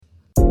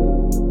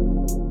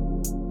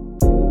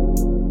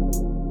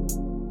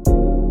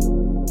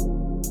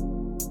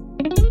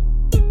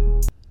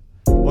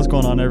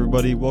going on,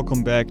 everybody?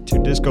 Welcome back to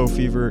Disco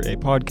Fever, a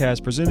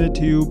podcast presented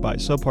to you by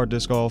Subpar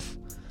Disc Golf.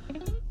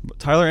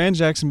 Tyler and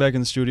Jaxon back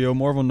in the studio.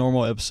 More of a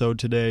normal episode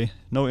today.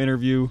 No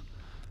interview,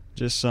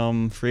 just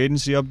some free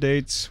agency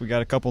updates. We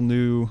got a couple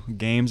new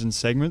games and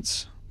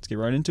segments. Let's get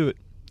right into it.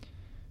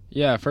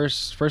 Yeah,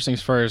 first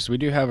things first, we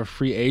do have a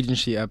free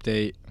agency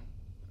update.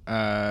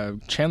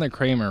 Chandler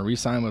Kramer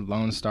re-signed with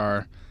Lone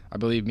Star. I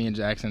believe me and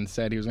Jaxon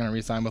said he was going to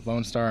re-sign with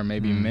Lone Star,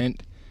 maybe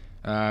Mint.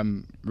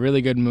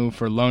 Really good move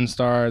for Lone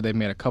Star. They've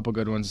made a couple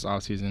good ones this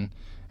offseason.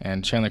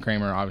 And Chandler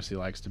Kramer obviously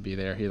likes to be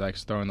there. He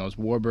likes throwing those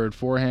Warbird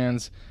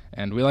forehands,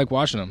 and we like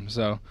watching them.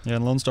 So yeah,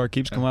 and Lone Star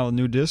keeps coming out with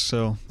new discs,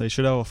 so they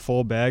should have a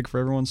full bag for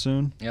everyone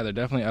soon. Yeah, they're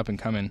definitely up and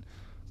coming.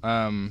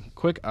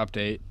 Quick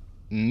update.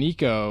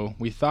 Nico,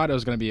 we thought it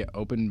was going to be an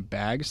open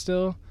bag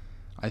still.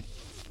 I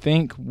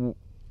think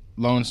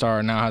Lone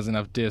Star now has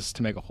enough discs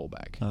to make a whole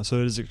bag.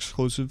 So it is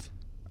exclusive?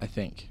 I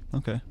think.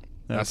 Okay.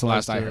 That's the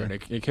last I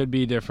heard. It could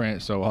be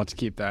different, so we'll have to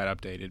keep that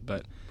updated.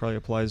 But probably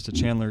applies to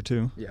Chandler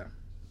too. Yeah,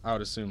 I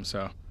would assume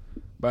so.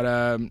 But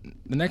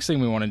the next thing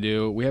we want to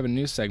do, we have a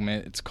new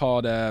segment. It's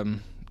called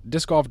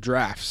Disc Golf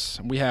Drafts.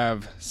 We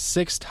have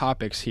 6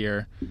 topics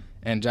here,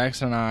 and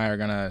Jaxon and I are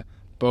going to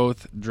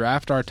both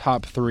draft our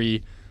top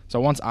 3. So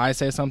once I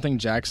say something,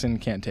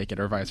 Jaxon can't take it,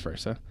 or vice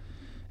versa.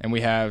 And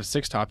we have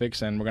 6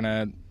 topics, and we're going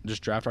to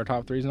just draft our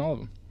top 3s in all of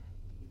them.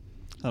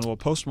 And we'll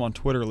post them on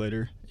Twitter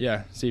later.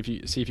 Yeah, see if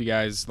you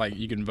guys, like,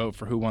 you can vote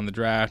for who won the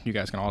draft. You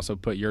guys can also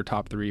put your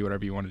top 3,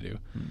 whatever you want to do.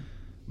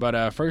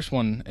 But first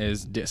one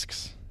is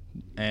discs.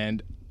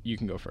 And you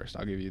can go first.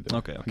 I'll give you the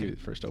I'll give you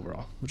the first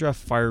overall. We'll draft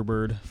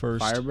Firebird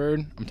first.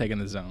 Firebird? I'm taking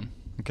the Zone.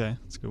 Okay,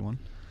 that's a good one.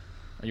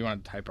 Or you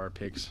want to type our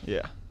picks?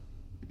 Yeah.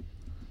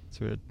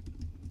 So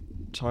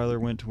Tyler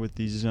went with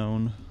the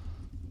Zone.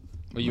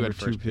 Well, you had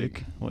first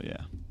pick. Well,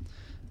 yeah.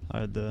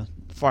 I had the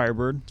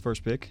Firebird,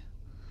 first pick.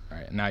 All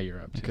right, now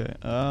you're up. Okay.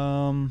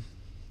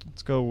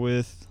 Let's go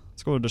with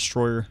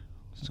Destroyer.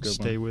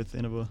 Stay with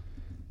Innova.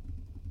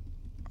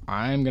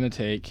 I'm gonna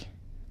take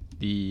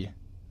the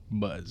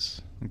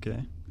Buzz.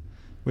 Okay.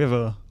 We have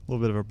a little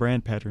bit of a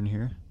brand pattern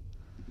here.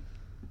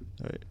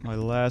 All right, my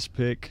last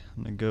pick,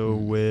 I'm going to go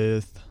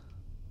with...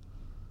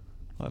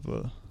 I have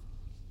a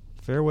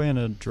fairway and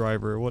a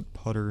driver. What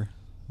putter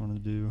I want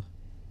to do?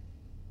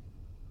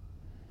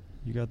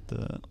 You got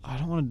the... I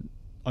don't want to...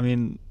 I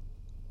mean...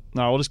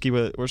 No, we'll just keep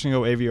it. We're just going to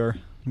go AVR.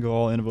 Go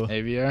all Innova.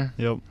 AVR?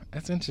 Yep.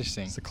 That's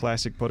interesting. It's a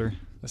classic putter.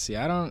 Let's see.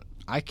 I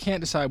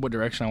can't decide what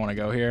direction I want to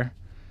go here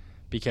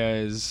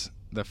because...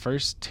 The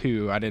first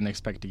 2 I didn't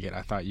expect to get.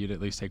 I thought you'd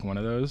at least take one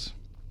of those.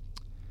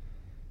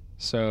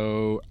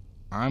 So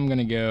I'm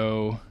gonna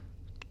go.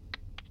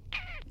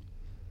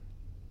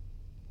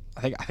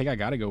 I think I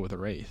gotta go with a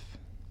Wraith.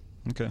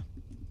 Okay.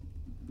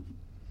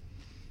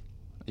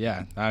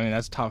 Yeah, I mean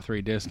that's top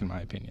 3 disc in my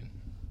opinion.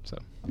 So.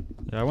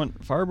 Yeah, I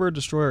went Firebird,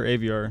 Destroyer,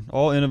 AVR.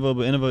 All Innova,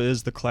 but Innova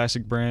is the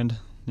classic brand.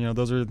 You know,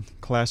 those are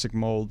classic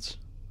molds.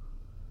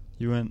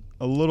 You went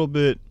a little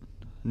bit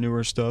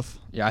newer stuff.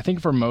 Yeah, I think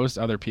for most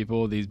other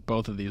people,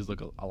 both of these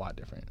look a lot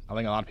different. I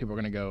think a lot of people are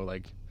going to go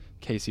like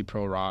KC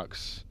Pro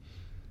Rocks,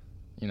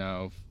 you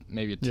know,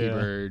 maybe a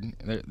T-Bird.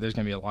 There's going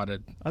to be a lot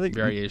of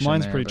variation.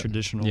 Mine's pretty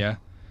traditional. Yeah.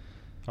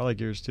 I like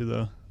yours too,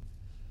 though.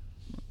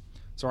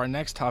 So our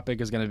next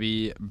topic is going to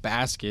be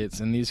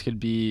baskets, and these could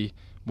be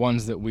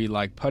ones that we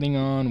like putting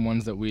on,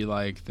 ones that we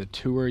like the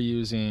tour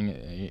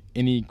using,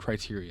 any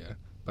criteria.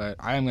 But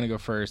I am going to go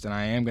first, and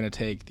I am going to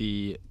take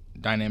the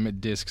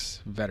Dynamic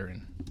Discs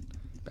Veteran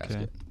basket.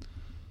 Okay.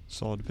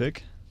 Solid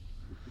pick.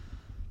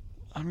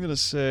 I'm going to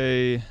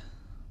say... I'm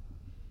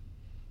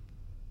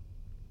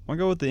going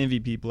to go with the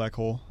MVP Black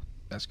Hole.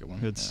 That's a good one.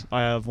 Yeah.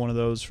 I have one of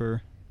those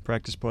for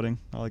practice putting.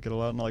 I like it a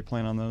lot, and I like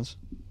playing on those.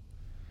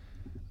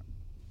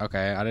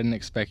 Okay, I didn't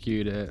expect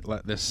you to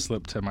let this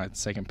slip to my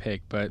second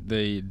pick, but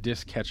the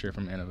disc catcher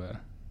from Innova.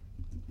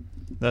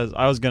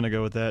 I was going to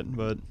go with that,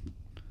 but...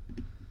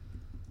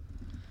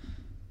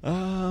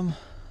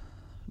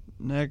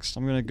 Next,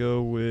 I'm going to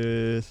go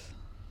with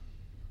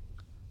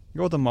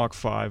the Mach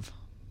 5,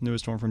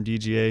 newest one from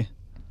DGA.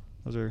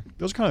 Those are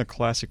kind of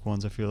classic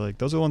ones, I feel like.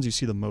 Those are the ones you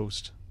see the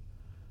most,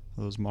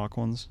 those Mach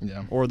ones.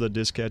 Yeah. Or the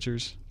disc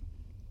catchers.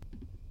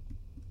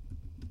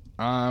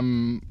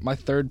 My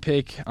third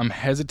pick, I'm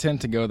hesitant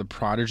to go the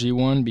Prodigy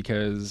one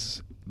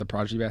because the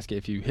Prodigy basket,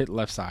 if you hit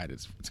left side,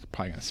 it's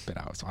probably going to spit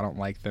out, so I don't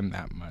like them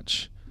that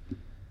much.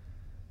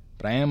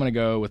 But I am going to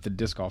go with the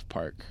Disc Golf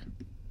Park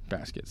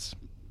baskets.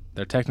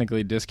 They're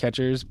technically disc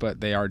catchers,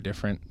 but they are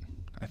different,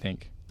 I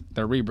think.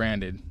 They're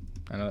rebranded.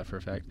 I know that for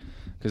a fact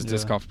because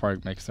Disc Golf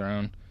Park makes their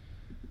own.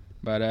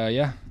 But,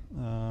 yeah.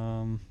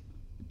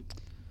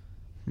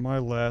 My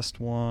last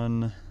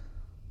one,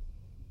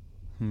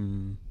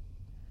 I'm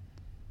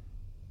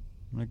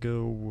going to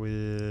go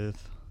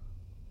with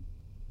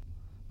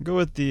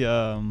the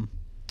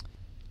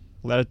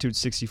Latitude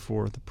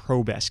 64, the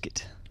Pro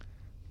Basket.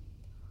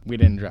 We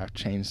didn't draft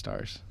Chain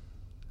Stars.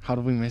 How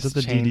did we miss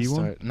the Chain DD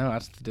Star? one? No,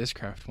 that's the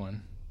Discraft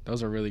one.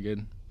 Those are really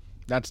good.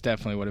 That's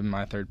definitely would have been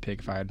my third pick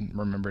if I had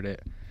remembered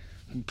it.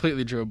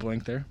 Completely drew a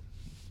blank there.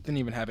 Didn't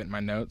even have it in my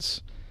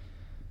notes.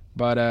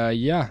 But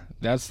yeah,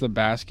 that's the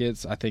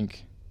baskets. I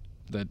think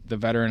the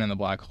veteran and the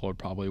black hole are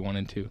probably 1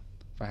 and 2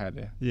 if I had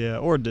to. Yeah,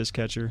 or disc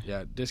catcher.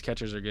 Yeah, disc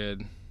catchers are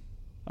good.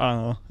 I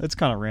don't know. It's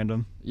kind of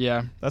random.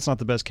 Yeah. That's not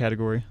the best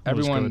category. I'll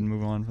just go ahead and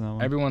move on from that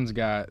one. Everyone's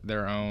got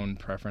their own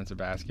preference of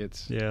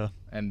baskets. Yeah.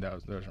 And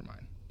those are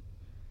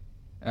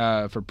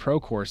mine. For pro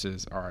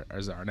courses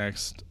is our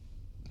next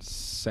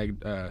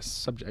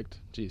subject.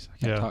 Jeez, I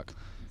can't talk.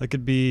 That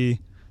could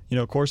be,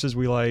 courses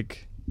we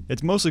like.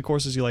 It's mostly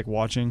courses you like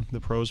watching the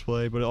pros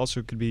play, but it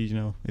also could be,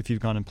 if you've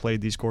gone and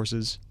played these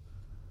courses,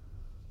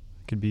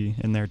 it could be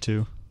in there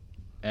too.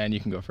 And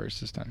you can go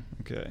first this time.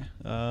 Okay.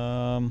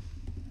 I'm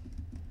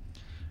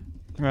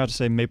going to have to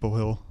say Maple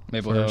Hill.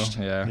 Maple first.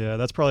 Hill, yeah. Yeah,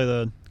 that's probably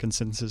the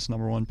consensus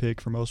number 1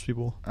 pick for most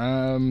people.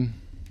 I'm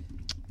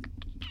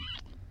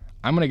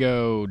going to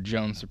go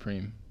Jones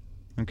Supreme.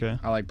 Okay.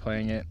 I like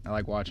playing it. I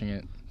like watching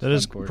it. That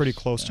is pretty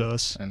close to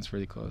us. And it's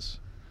really close.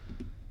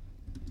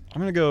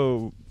 I'm going to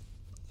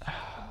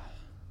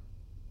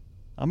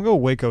go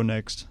Waco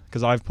next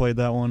because I've played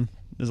that one.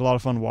 There's a lot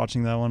of fun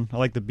watching that one. I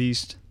like the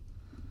Beast.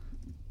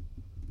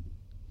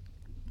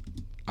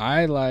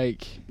 I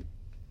like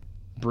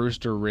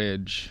Brewster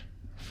Ridge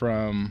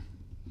from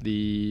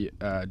the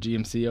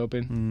GMC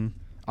Open. Mm-hmm.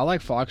 I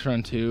like Fox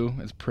Run too.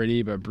 It's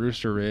pretty, but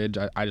Brewster Ridge,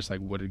 I just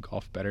like wooded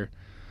golf better.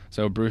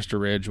 So Brewster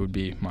Ridge would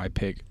be my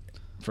pick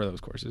for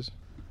those courses.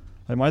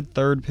 My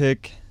third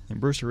pick,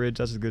 and Brewster Ridge,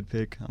 that's a good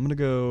pick. I'm going to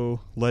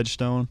go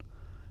Ledgestone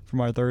for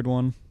my third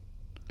one.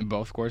 In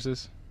both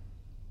courses?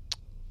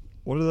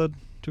 What are the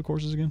 2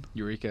 courses again?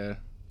 Eureka,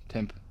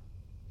 Temp.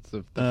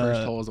 The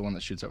first hole is the one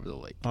that shoots over the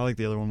lake. I like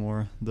the other one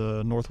more,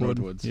 the Northwood.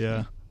 Northwoods.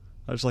 Yeah.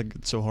 I just like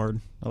it so hard.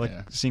 I like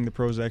seeing the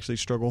pros actually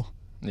struggle.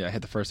 Yeah,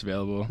 hit the first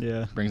available.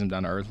 Yeah. Brings them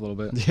down to earth a little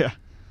bit. Yeah.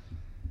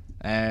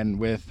 And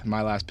with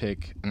my last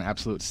pick, an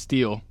absolute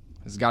steal.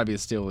 It's got to be the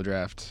steal of the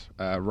draft.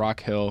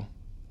 Rock Hill,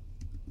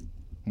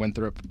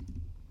 Winthrop.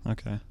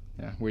 Okay.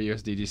 Yeah, where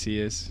USDGC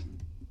is.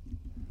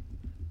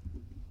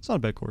 It's not a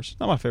bad course.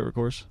 Not my favorite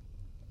course.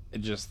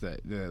 It just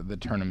the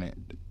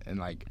tournament and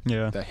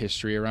the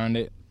history around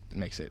it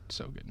makes it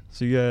so good.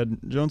 So you had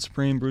Jones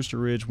Supreme, Brewster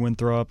Ridge,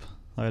 Winthrop.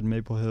 I had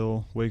Maple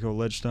Hill, Waco,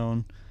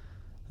 Ledgestone.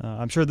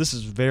 I'm sure this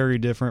is very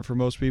different for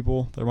most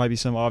people. There might be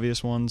some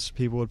obvious ones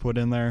people would put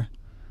in there,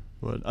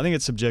 but I think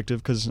it's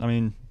subjective because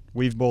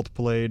we've both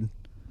played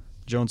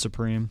Jones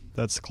Supreme.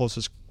 That's the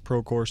closest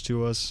pro course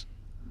to us.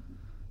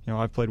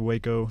 I've played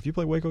Waco. Have you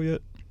played Waco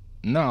yet?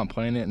 No, I'm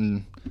playing it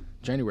in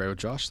January with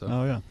Josh, though.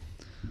 Oh, yeah.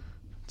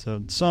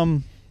 So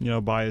some,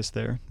 bias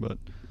there, but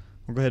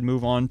we'll go ahead and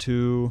move on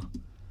to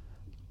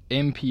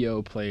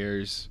MPO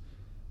players.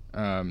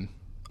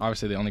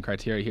 Obviously, the only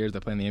criteria here is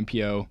they play in the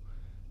MPO,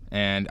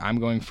 and I'm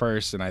going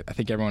first, and I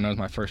think everyone knows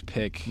my first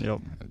pick. Yep.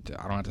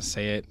 I don't have to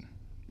say it.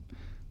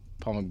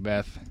 Paul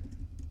Macbeth.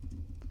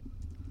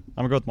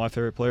 I'm going to go with my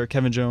favorite player,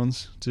 Kevin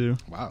Jones, too.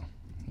 Wow.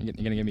 You're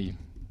going to give me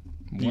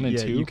 1 and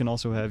 2? Yeah, you can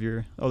also have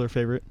your other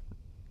favorite.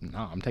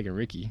 No, I'm taking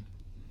Ricky.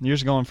 You're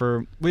just going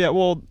for...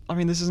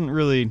 this isn't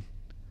really...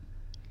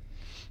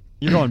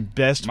 You're going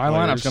best My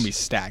players. lineup's going to be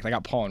stacked. I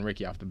got Paul and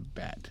Ricky off the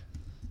bat.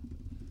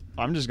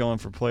 I'm just going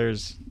for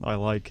players I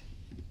like.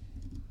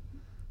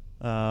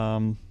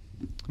 I'm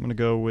going to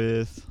go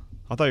with...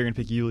 I thought you were going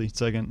to pick Yuli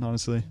second,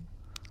 honestly.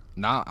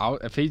 Nah,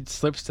 if he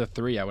slips to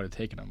 3, I would have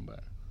taken him, but...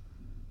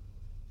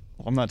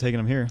 Well, I'm not taking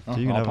him here. So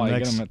you can I'll have probably him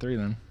next. get him at 3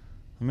 then.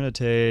 I'm going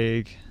to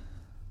take...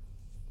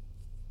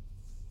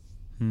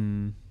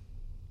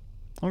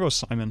 I'll go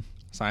Simon.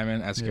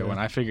 Simon, that's a good one.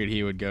 I figured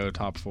he would go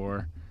top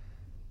 4.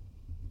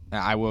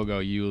 I will go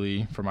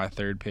Yuli for my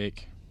third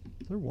pick.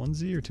 Is there 1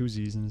 Z or 2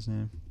 Z's in his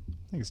name?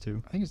 I think it's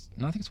 2. I think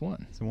it's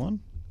 1. Is it 1?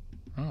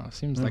 Oh, it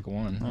seems like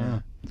 1. Yeah.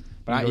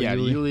 But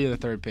Yuli. Yuli the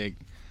third pick.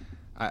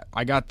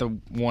 I got the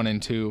 1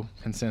 and 2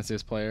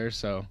 consensus players,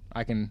 so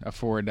I can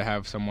afford to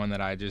have someone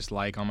that I just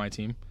like on my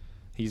team.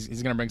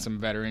 He's gonna bring some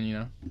veteran,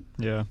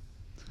 Yeah.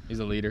 He's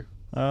a leader.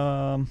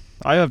 I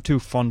have 2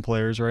 fun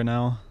players right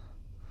now.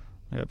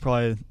 I got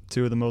probably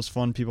 2 of the most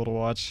fun people to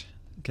watch.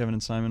 Kevin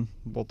and Simon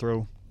both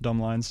throw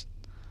dumb lines.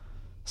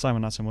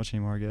 Simon not so much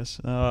anymore, I guess.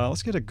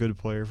 Let's get a good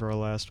player for our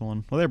last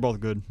one. Well, they're both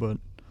good, but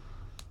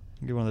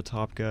I'll get one of the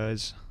top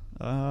guys.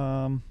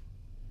 Let's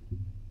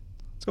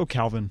go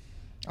Calvin.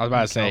 I was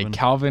about to say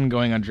Calvin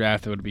going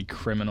undrafted would be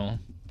criminal.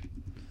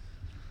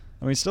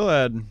 Still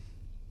had...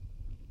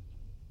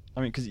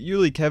 because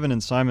Yuli, Kevin,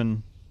 and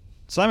Simon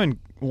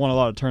won a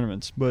lot of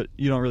tournaments, but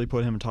you don't really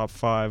put him in top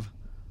 5.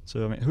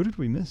 So, who did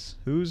we miss?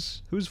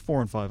 Who's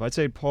 4 and 5? I'd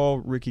say Paul,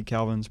 Ricky,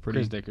 Calvin's pretty...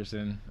 Chris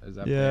Dickerson is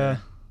up there. Yeah.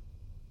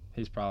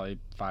 He's probably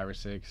 5 or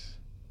 6.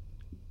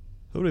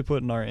 Who did we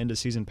put in our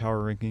end-of-season power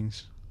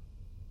rankings?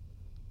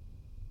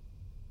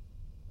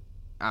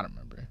 I don't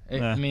remember.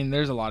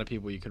 There's a lot of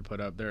people you could put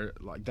up there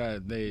like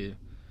that. The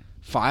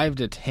 5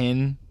 to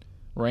 10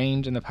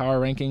 range in the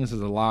power rankings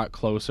is a lot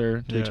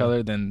closer to each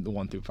other than the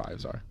 1 through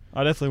 5s are.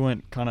 I definitely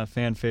went kind of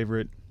fan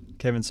favorite,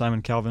 Kevin,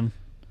 Simon, Calvin.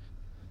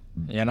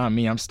 Yeah, not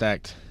me. I'm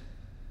stacked.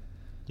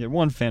 Yeah,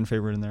 1 fan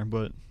favorite in there,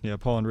 but yeah,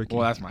 Paul and Ricky.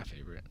 Well, that's my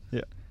favorite.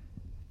 Yeah.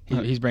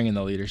 He's bringing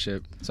the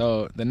leadership.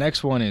 So the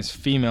next one is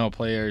female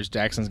players.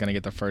 Jackson's going to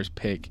get the first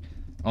pick.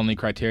 Only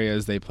criteria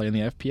is they play in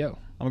the FPO. I'm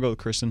going to go with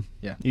Kristen.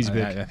 Yeah. Easy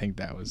pick. I think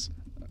that was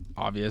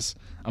obvious.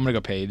 I'm going to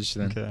go Paige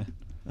then. Okay. And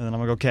then I'm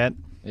going to go Kat.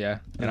 Yeah.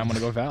 And I'm going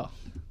to go Val.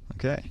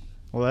 Okay.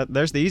 Well,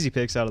 there's the easy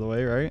picks out of the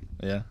way, right?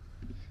 Yeah.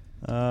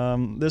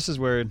 This is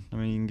where, you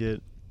can get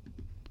a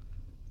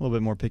little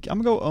bit more picky. I'm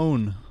going to go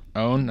Own.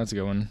 Own? That's a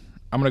good one.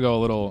 I'm going to go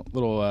a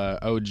little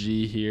OG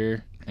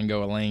here and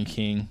go Elaine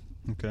King.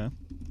 Okay.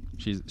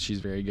 She's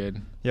very good.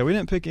 Yeah, we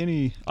didn't pick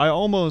any. I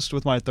almost,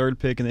 with my third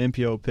pick in the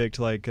MPO, picked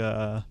like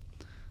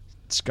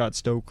Scott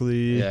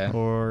Stokely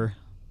or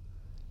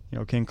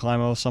King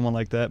Climo, someone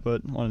like that,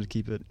 but wanted to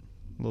keep it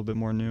a little bit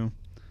more new.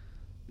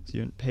 So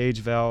you went Paige,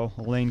 Val,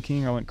 Elaine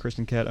King. I went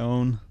Kristen, Kat,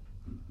 Own.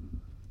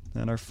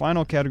 And our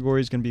final category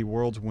is going to be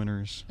World's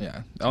Winners.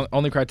 Yeah.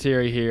 Only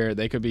criteria here,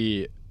 they could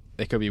be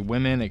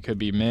women, it could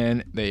be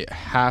men. They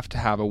have to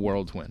have a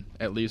World's win,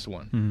 at least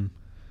one. Mm-hmm.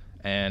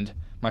 And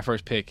my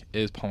first pick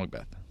is Paul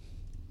Macbeth.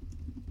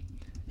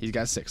 He's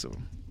got 6 of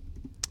them.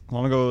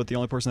 Well, I'm going to go with the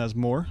only person that has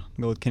more. I'm going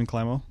to go with Ken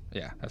Climo.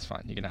 Yeah, that's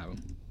fine. You can have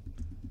him.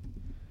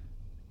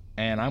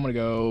 And I'm going to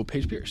go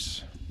Paige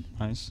Pierce.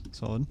 Nice.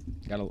 Solid.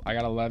 I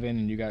got 11,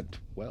 and you got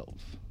 12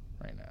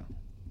 right now.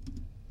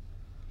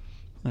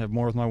 I have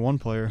more with my one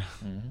player.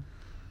 Mm-hmm.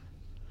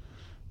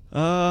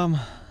 I'm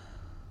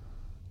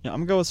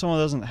going to go with someone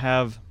that doesn't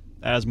have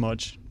as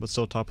much, but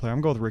still a top player.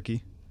 I'm going to go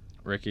with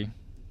Ricky.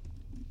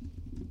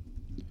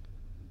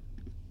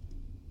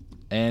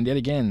 And yet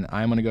again,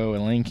 I'm going to go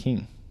Elaine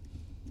King.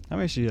 How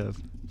many do you have?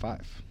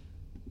 5.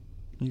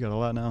 You got a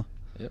lot now.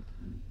 Yep.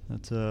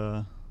 That's,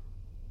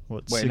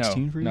 Wait,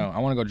 16 for you? No, I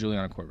want to go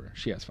Juliana Korver.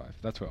 She has 5.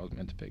 That's what I was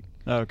meant to pick.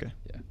 Oh, okay.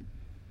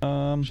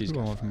 Yeah. She's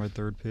going for my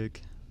third pick.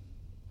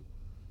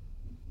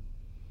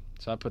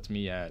 So that puts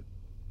me at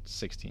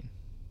 16.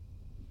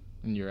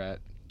 And you're at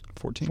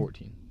 14.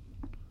 14.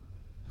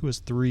 Who has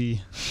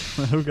 3?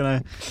 Who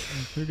can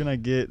I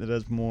get that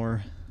has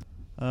more?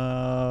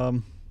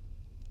 We're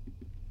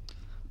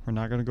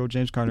not going to go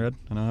James Conrad.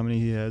 I know how many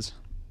he has.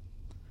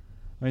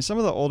 I mean, some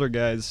of the older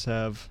guys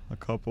have a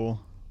couple.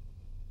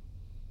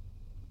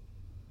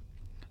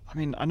 I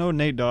mean, I know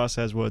Nate Doss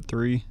has,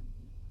 3?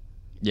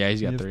 Yeah,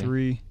 he's got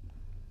 3.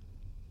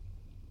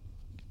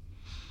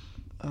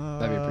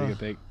 That'd be a pretty good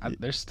pick.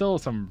 There's still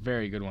some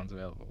very good ones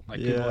available. Like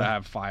people that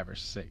have 5 or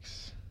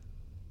 6.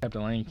 Except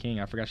Elaine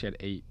King, I forgot she had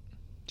 8.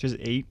 She has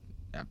 8?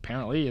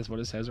 Apparently, is what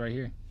it says right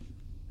here.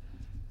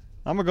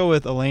 I'm going to go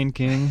with Elaine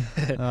King.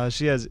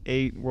 She has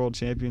 8 world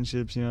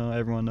championships.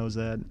 Everyone knows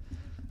that.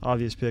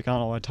 Obvious pick. I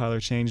don't know why Tyler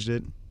changed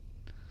it.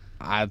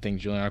 I think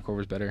Juliana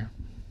Korver's better.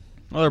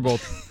 Well, they're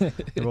both. I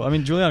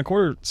mean, Juliana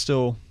Korver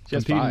still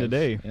competing 5.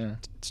 today. Yeah.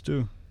 It's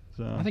 2.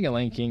 So. I think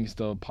Elaine King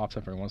still pops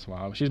up every once in a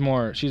while. She's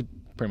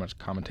pretty much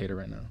commentator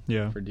right now.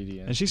 Yeah. For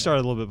DDN. And she started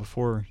a little bit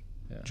before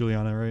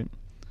Juliana, right?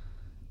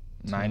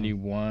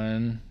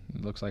 91.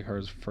 Looks like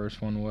her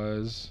first one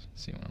was.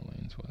 Let's see when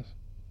Elaine's was.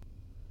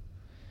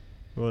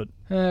 What?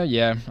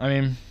 Yeah. I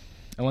mean,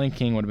 Elaine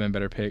King would have been a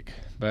better pick,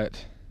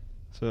 but.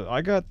 So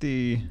I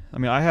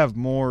have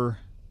more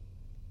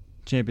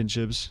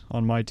championships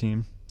on my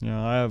team.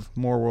 I have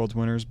more World's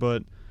winners,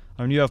 but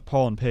you have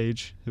Paul and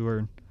Paige, who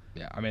are.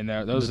 Yeah, I mean,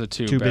 those are the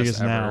two best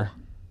biggest ever. now.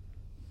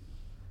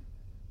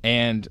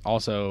 And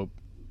also,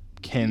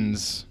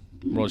 Ken's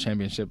world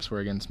championships were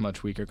against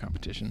much weaker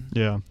competition.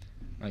 Yeah.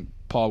 Like,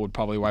 Paul would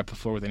probably wipe the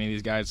floor with any of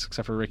these guys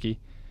except for Ricky.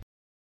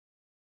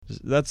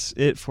 That's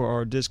it for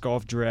our disc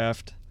golf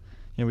draft.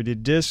 We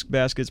did disc,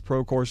 baskets,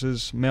 pro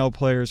courses, male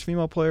players,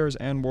 female players,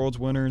 and world's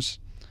winners.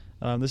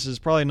 This is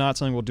probably not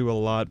something we'll do a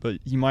lot, but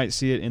you might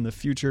see it in the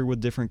future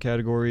with different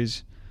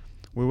categories.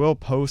 We will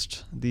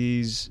post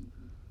these,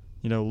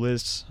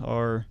 lists,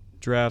 our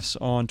drafts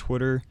on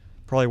Twitter,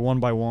 probably one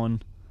by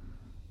one.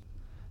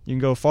 You can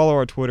go follow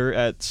our Twitter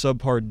at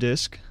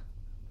subpardisc,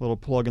 little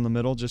plug in the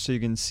middle, just so you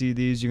can see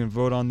these. You can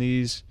vote on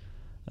these.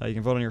 You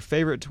can vote on your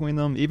favorite between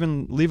them.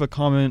 Even leave a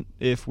comment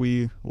if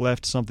we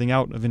left something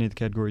out of any of the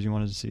categories you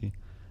wanted to see.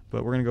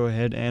 But we're going to go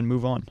ahead and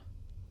move on.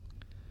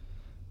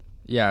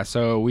 Yeah,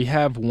 so we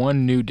have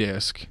one new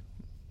disc.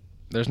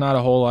 There's not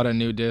a whole lot of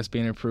new discs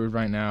being approved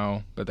right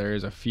now, but there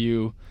is a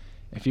few.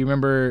 If you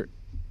remember,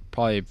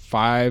 probably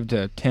 5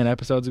 to 10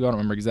 episodes ago, I don't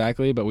remember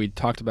exactly, but we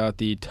talked about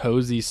the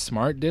Tozy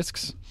Smart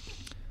Discs.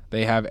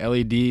 They have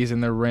LEDs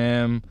in the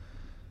rim.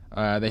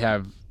 They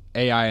have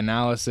AI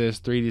analysis,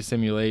 3D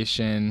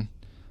simulation,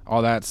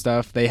 all that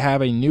stuff. They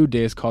have a new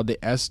disc called the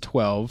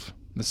S12,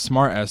 the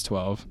Smart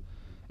S12.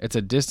 It's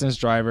a distance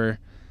driver.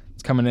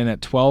 It's coming in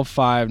at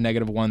 12.5,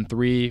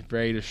 -1.3,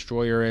 very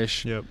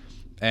destroyer-ish. Yep.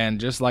 And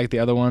just like the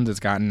other ones, it's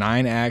got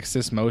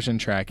 9-axis motion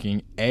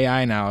tracking,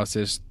 AI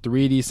analysis,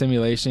 3D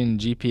simulation,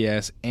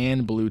 GPS,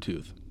 and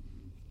Bluetooth.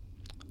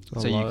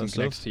 So you can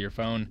connect to your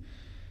phone,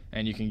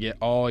 and you can get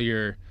all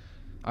your...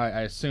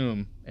 I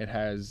assume it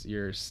has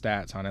your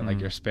stats on it, like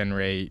your spin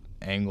rate,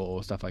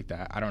 angle, stuff like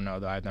that. I don't know,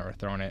 though. I've never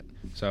thrown it.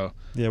 So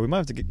yeah, we might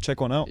have to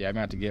check one out. Yeah, I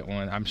might have to get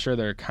one. I'm sure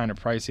they're kind of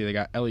pricey. They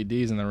got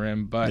LEDs in the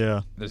rim,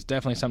 but there's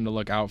definitely something to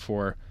look out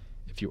for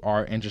if you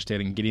are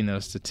interested in getting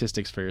those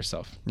statistics for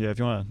yourself. Yeah, if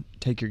you want to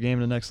take your game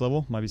to the next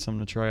level, might be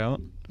something to try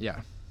out.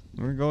 Yeah.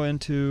 We're going to go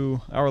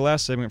into our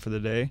last segment for the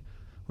day.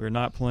 We're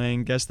not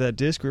playing Guess That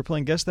Disc. We're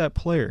playing Guess That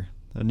Player,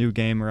 a new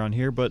game around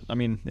here, but, I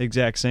mean,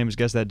 exact same as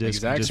Guess That Disc.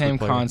 Exact same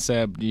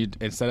concept.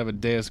 Instead of a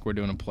disc, we're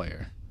doing a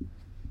player.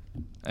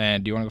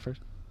 And do you want to go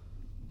first?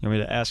 You want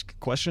me to ask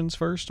questions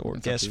first or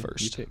It's guess up to you.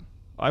 first? You take.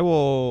 I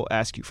will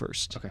ask you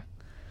first. Okay.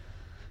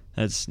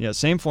 It's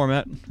same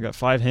format. We got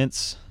 5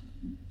 hints.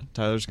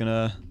 Tyler's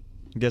gonna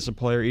guess a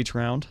player each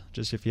round.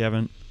 Just if you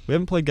we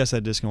haven't played Guess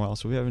That Disc in a while,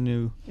 so we have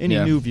any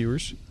new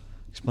viewers.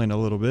 Explain a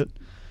little bit.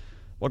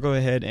 We'll go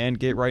ahead and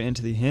get right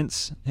into the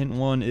hints. Hint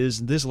 1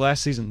 is this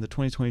last season, the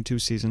 2022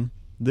 season,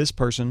 this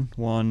person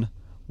won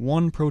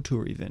 1 Pro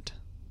Tour event.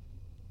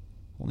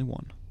 Only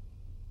 1.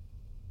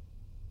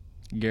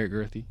 Garrett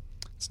Gerthy.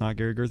 It's not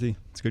Gary Gerthy.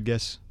 It's a good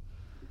guess.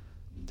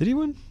 Did he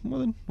win more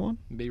than 1?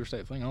 Beaver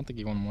State Fling. I don't think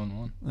he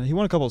won 1-1. He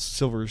won a couple of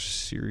Silver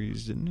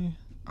Series, didn't he?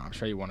 I'm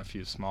sure he won a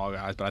few small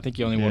guys, but I think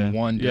he only won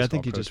one. Yeah, I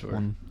think he just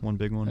won one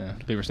big one. Yeah,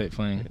 Beaver State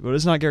Fling. But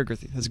it's not Garrett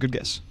Gerthy. That's a good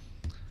guess.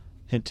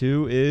 Hint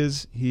 2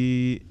 is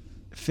he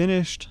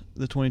finished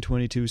the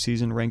 2022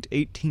 season ranked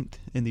 18th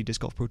in the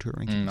Disc Golf Pro Tour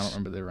rankings. I don't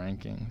remember the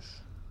rankings.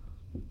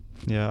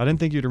 Yeah, I didn't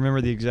think you'd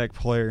remember the exact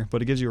player,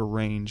 but it gives you a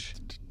range.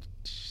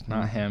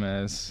 Not him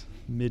as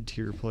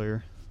mid-tier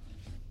player.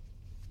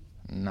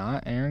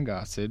 Not Aaron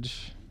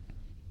Gossage.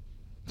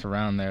 It's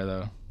around there,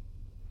 though.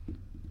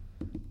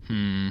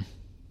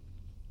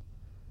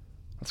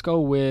 Let's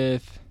go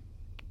with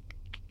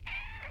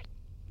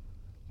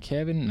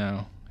Kevin.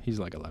 No, he's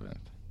like 11th.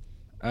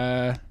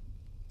 I'm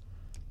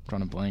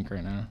drawing a blank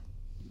right now.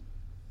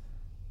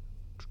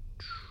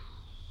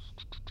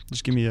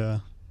 Just give me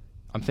a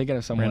I'm thinking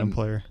of someone random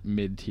player.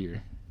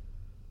 Mid-tier.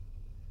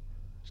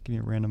 Just give me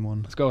a random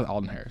one. Let's go with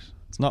Alden Harris.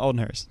 It's not Alden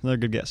Harris. Another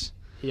good guess.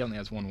 He only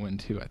has 1 win,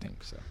 too, I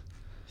think. So.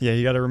 Yeah,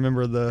 you got to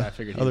remember the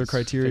other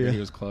criteria. I figured he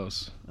was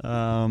close.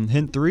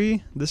 Hint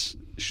 3, this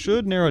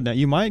should narrow it down.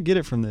 You might get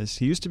it from this.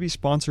 He used to be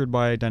sponsored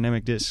by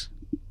Dynamic Disc.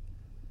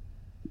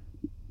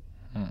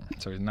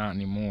 So he's not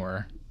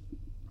anymore.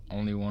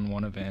 Only won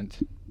 1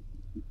 event.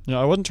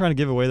 I wasn't trying to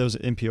give away those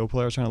MPO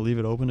players. I was trying to leave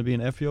it open to be an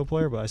FPO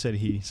player, but I said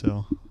he.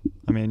 So,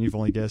 I mean, you've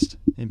only guessed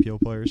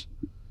MPO players.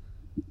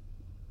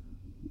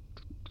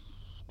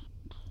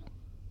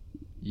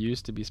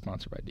 Used to be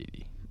sponsored by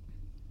DD.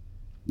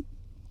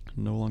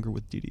 No longer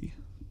with DD.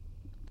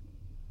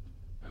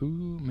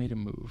 Who made a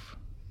move?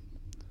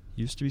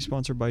 Used to be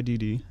sponsored by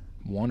DD.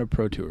 Won a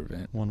Pro Tour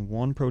event. Won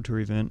 1 Pro Tour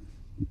event,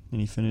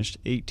 and he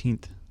finished 18th in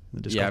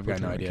the Disc Golf I've Pro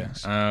got no Tour idea.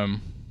 rankings.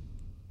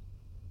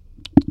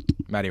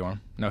 Matty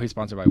Orm. No, he's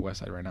sponsored by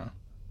Westside right now.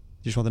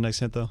 You just want the next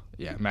hint, though?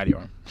 Yeah, Matty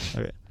Orm.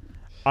 Okay.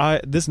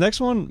 This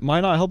next one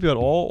might not help you at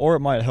all, or it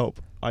might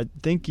help. I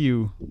think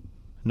you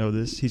know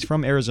this. He's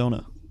from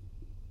Arizona.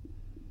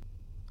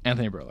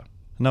 Anthony Burlow.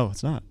 No,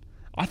 it's not.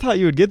 I thought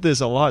you would get this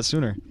a lot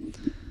sooner.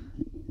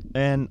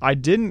 And I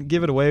didn't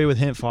give it away with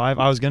hint 5.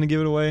 I was going to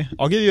give it away.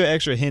 I'll give you an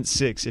extra hint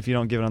 6 if you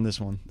don't give it on this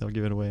one. They'll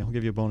give it away. I'll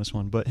give you a bonus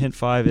one. But hint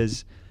 5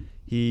 is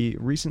he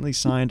recently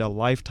signed a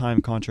lifetime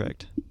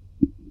contract.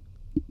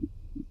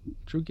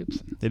 Drew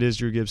Gibson. It is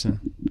Drew Gibson.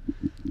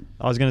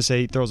 I was going to say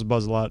he throws a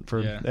buzz a lot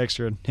for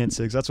extra hint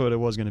 6. That's what it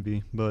was going to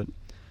be. But,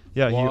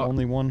 yeah, he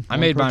only won. I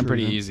made mine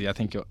pretty easy. I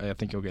think you'll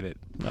get it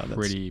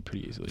pretty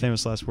easily.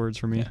 Famous last words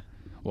for me. Yeah.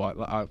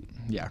 Well,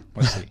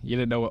 let's see. You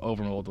didn't know what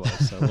overmold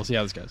was, so we'll see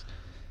how this goes.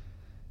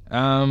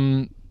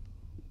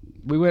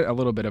 We went a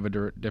little bit of a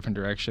different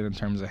direction in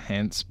terms of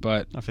hints,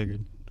 but I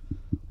figured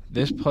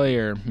this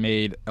player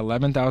made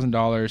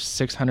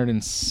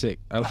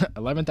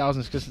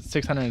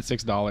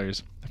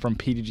 $11,606 from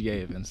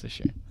PDGA events this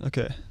year.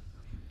 Okay,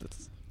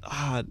 that's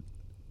odd.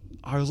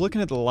 I was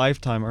looking at the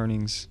lifetime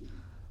earnings.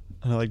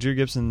 Like Drew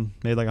Gibson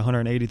made like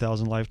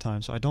 $180,000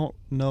 lifetime, so I don't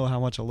know how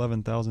much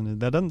 11,000 is.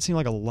 That doesn't seem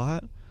like a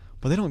lot,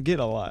 but they don't get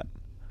a lot.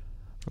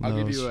 I'll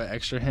give you an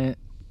extra hint.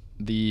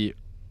 The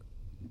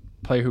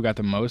player who got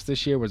the most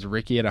this year was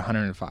Ricky at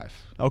 105.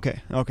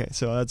 Okay,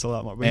 so that's a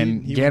lot more. But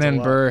and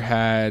Gannon Burr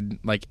had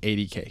like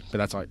 80K, but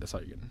that's all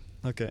you're getting.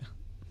 Okay.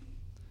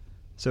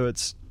 So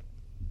it's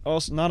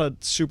also not a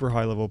super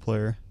high level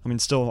player. I mean,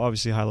 still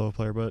obviously a high level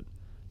player, but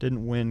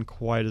didn't win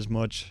quite as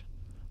much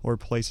or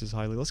place as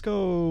highly. Let's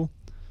go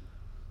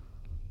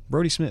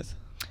Brody Smith.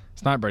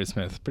 It's not Brody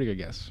Smith. Pretty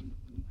good guess.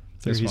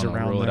 He's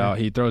around rule there. It out.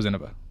 He throws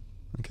Innova.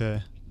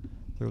 Okay.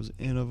 Throws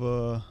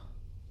Innova.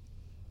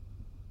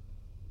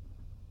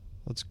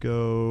 Let's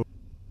go.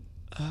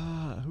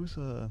 Who's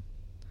a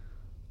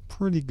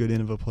pretty good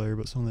Innova player,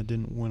 but someone that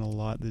didn't win a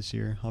lot this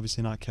year?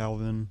 Obviously not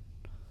Calvin.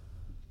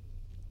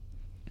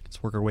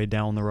 Let's work our way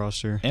down the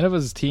roster.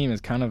 Innova's team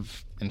is kind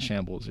of in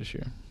shambles this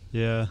year.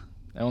 Yeah.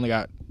 They only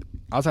got,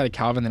 outside of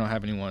Calvin, they don't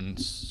have anyone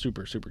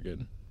super, super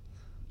good. I'm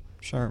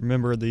trying to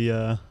remember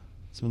the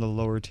some of the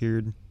lower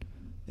tiered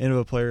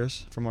Innova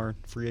players from our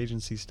free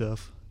agency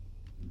stuff.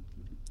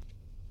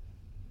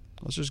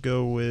 Let's just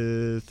go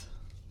with.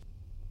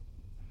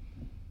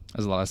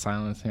 There's a lot of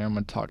silence here. I'm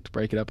going to talk to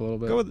break it up a little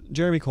bit. Go with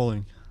Jeremy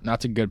Colling.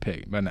 Not a good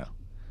pick, but no.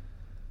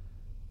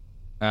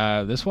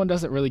 This one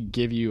doesn't really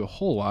give you a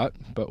whole lot,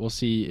 but we'll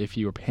see if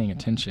you were paying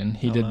attention.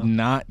 He did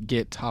not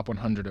get top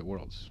 100 at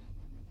Worlds.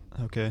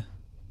 Okay.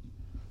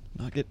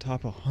 Not get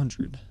top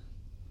 100.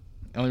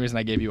 The only reason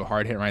I gave you a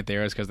hard hit right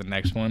there is because the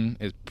next one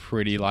is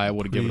pretty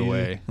liable to give it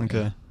away.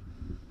 Okay.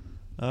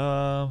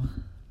 Okay,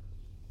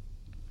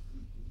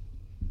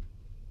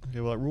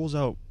 well, it rules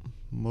out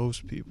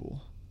most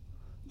people.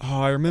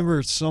 Oh, I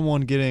remember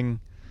someone getting...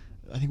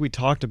 I think we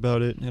talked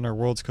about it in our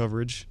Worlds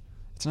coverage.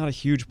 It's not a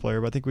huge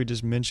player, but I think we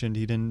just mentioned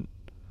he didn't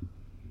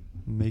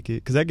make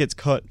it. Because that gets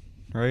cut,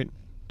 right?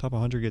 Top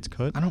 100 gets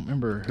cut? I don't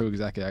remember who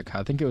exactly I cut.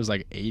 I think it was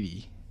like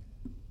 80.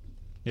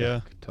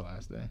 Yeah. To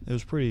last day. It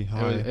was pretty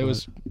high. It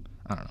was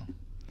I don't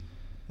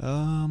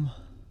know.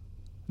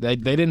 They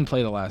didn't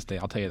play the last day,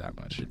 I'll tell you that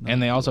much.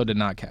 And they also did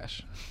not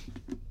cash.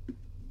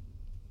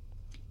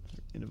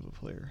 End of a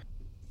player.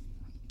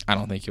 I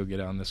don't think you'll get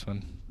it on this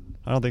one.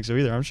 I don't think so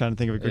either. I'm trying to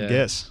think of a good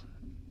guess.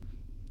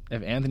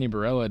 If Anthony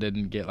Barella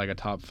didn't get like a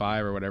top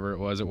 5 or whatever it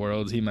was at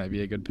Worlds, he might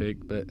be a good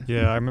pick. But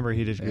yeah, I remember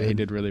he did good. He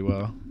did really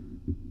well.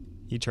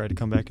 He tried to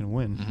come back and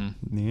win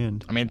in the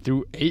end. I mean,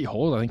 through 8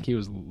 holes, I think he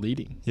was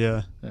leading.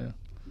 Yeah. Yeah.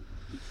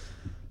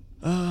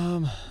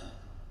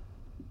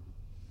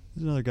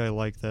 There's another guy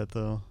like that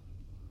though.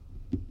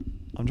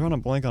 I'm drawing a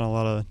blank on a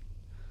lot of.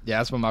 Yeah,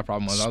 that's what my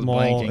problem was. I was small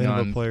blanking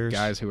on players.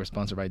 Guys who were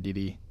sponsored by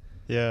DD.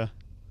 Yeah.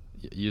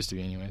 It used to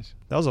be, anyways.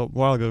 That was a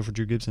while ago for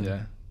Drew Gibson.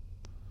 Yeah.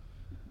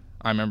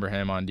 I remember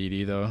him on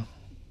DD though.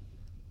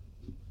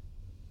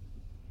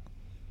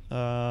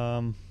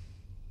 You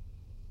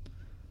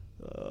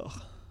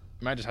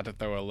might just have to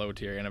throw a low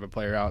tier end of a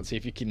player out, see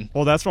if you can.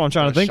 Well, that's what I'm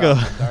trying to think of.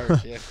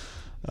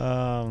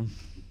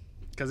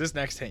 Because this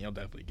next hint, you'll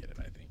definitely get it,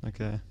 I think.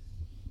 Okay.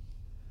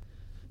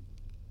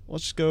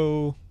 Let's just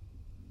go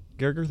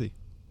Garrett Gurthie.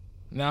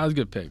 No, it was a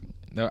good pick.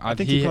 No, I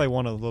think he probably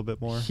won a little bit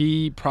more.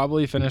 He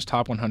probably finished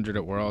top 100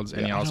 at Worlds,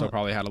 and he also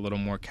probably had a little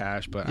more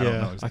cash, but I don't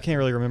know exactly. I can't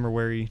really remember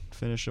where he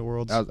finished at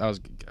Worlds. That was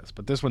a good guess,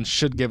 but this one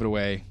should give it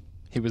away.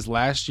 He was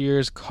last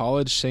year's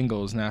college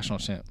singles national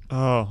champ.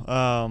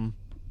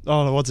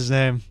 What's his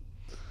name?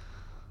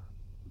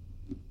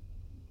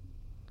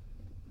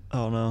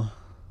 Oh, no.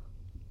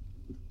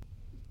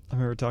 I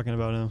remember talking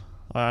about him.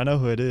 I know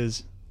who it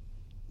is.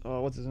 Oh,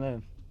 what's his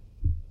name?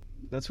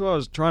 That's who I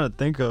was trying to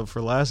think of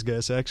for last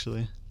guess,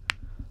 actually.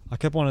 I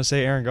kept wanting to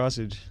say Aaron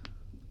Gossage.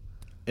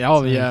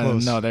 Yeah,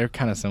 no, they're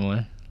kind of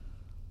similar.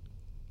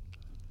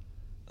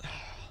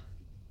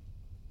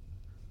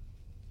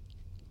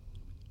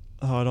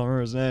 Oh, I don't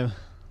remember his name.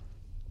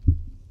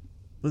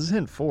 This is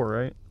hint 4,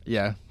 right?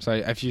 Yeah. So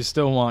if you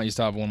still want, you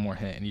still have one more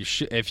hint. And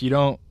if you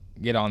don't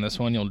get on this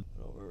one, you'll.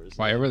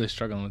 Wow, you're really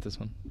struggling with this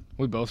one.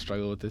 We both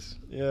struggle with this.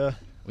 Yeah.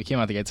 We came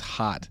out the gates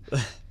hot.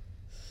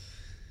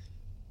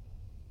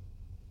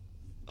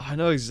 I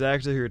know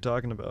exactly who you're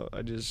talking about.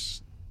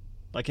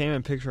 I can't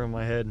even picture him in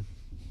my head.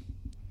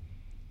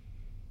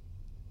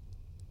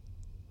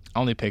 I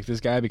only picked this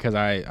guy because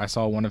I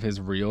saw one of his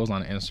reels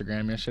on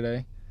Instagram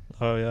yesterday.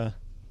 Oh, yeah.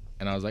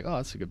 And I was like, oh,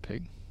 that's a good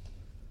pick.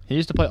 He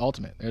used to play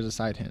Ultimate. There's a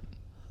side hint.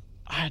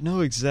 I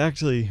know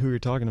exactly who you're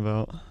talking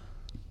about.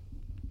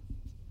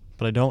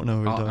 But I don't know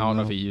who you're talking about. I don't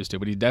know if he used to,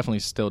 but he definitely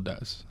still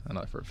does. I know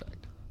that for a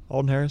fact.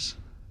 Alden Harris?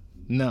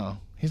 No.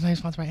 He's not even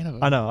sponsored by Innova.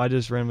 I know. I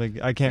just randomly...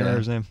 I can't remember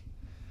his name.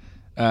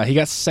 He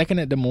got second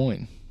at Des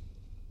Moines.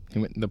 He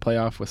went the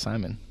playoff with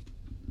Simon.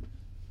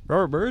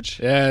 Robert Birch?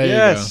 Yeah, there you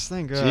go.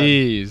 Thank God.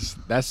 Jeez.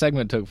 That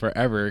segment took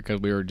forever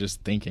because we were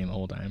just thinking the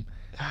whole time.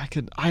 I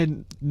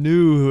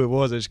knew who it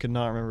was. I just could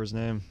not remember his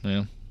name.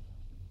 Yeah.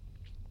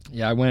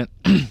 Yeah, I went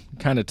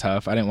kind of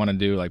tough. I didn't want to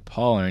do like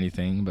Paul or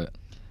anything, but...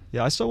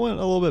 Yeah, I still went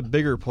a little bit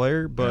bigger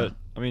player, but,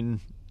 I mean...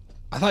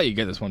 I thought you'd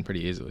get this one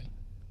pretty easily.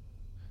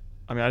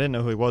 I mean, I didn't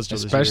know who he was till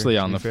especially this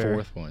year, on the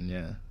fourth one,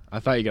 yeah. I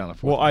thought you'd get on the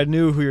fourth one. Well, I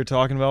knew who you're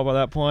talking about by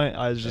that point.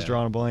 I was just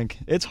drawing a blank.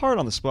 It's hard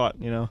on the spot,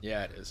 you know?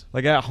 Yeah, it is.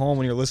 Like at home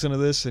when you're listening to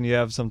this and you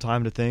have some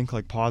time to think,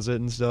 like pause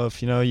it and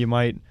stuff, you know, you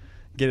might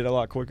get it a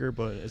lot quicker,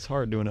 but it's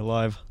hard doing it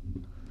live.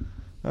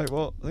 All right,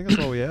 well, I think that's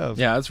all we have.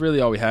 Yeah, that's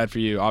really all we had for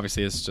you.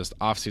 Obviously, it's just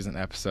off-season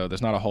episode.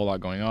 There's not a whole lot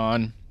going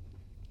on.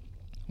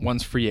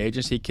 Once free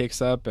agency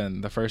kicks up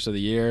and the first of the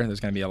year,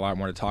 there's going to be a lot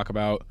more to talk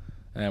about.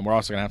 And we're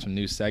also going to have some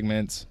new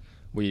segments.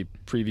 We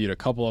previewed a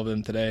couple of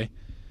them today.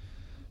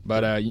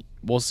 But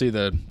we'll see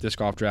the disc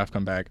golf draft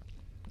come back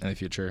in the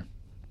future.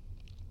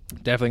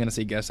 Definitely going to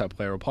see guest up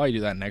player. We'll probably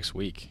do that next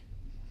week.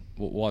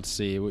 We'll have to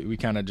see. We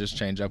kind of just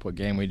change up what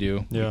game we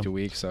do week to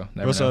week. So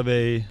we also have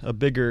a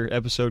bigger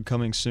episode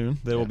coming soon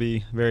that will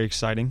be very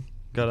exciting.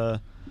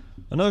 Got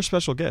another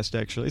special guest,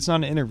 actually. It's not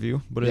an interview,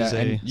 but it's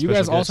a you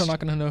guys also not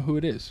going to know who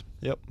it is.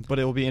 Yep, but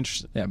it will be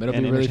interesting. Yeah, but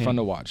it'll be really fun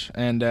to watch.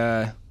 And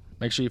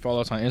make sure you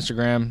follow us on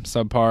Instagram,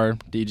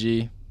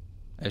 subpardg,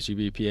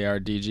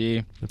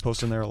 SUBPARDG. We're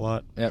posting there a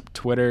lot. Yep,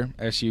 Twitter,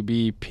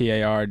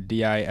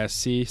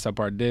 SUBPARDISC,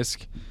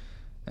 subpardisc.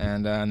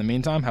 And in the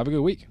meantime, have a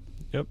good week.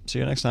 Yep, see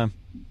you next time.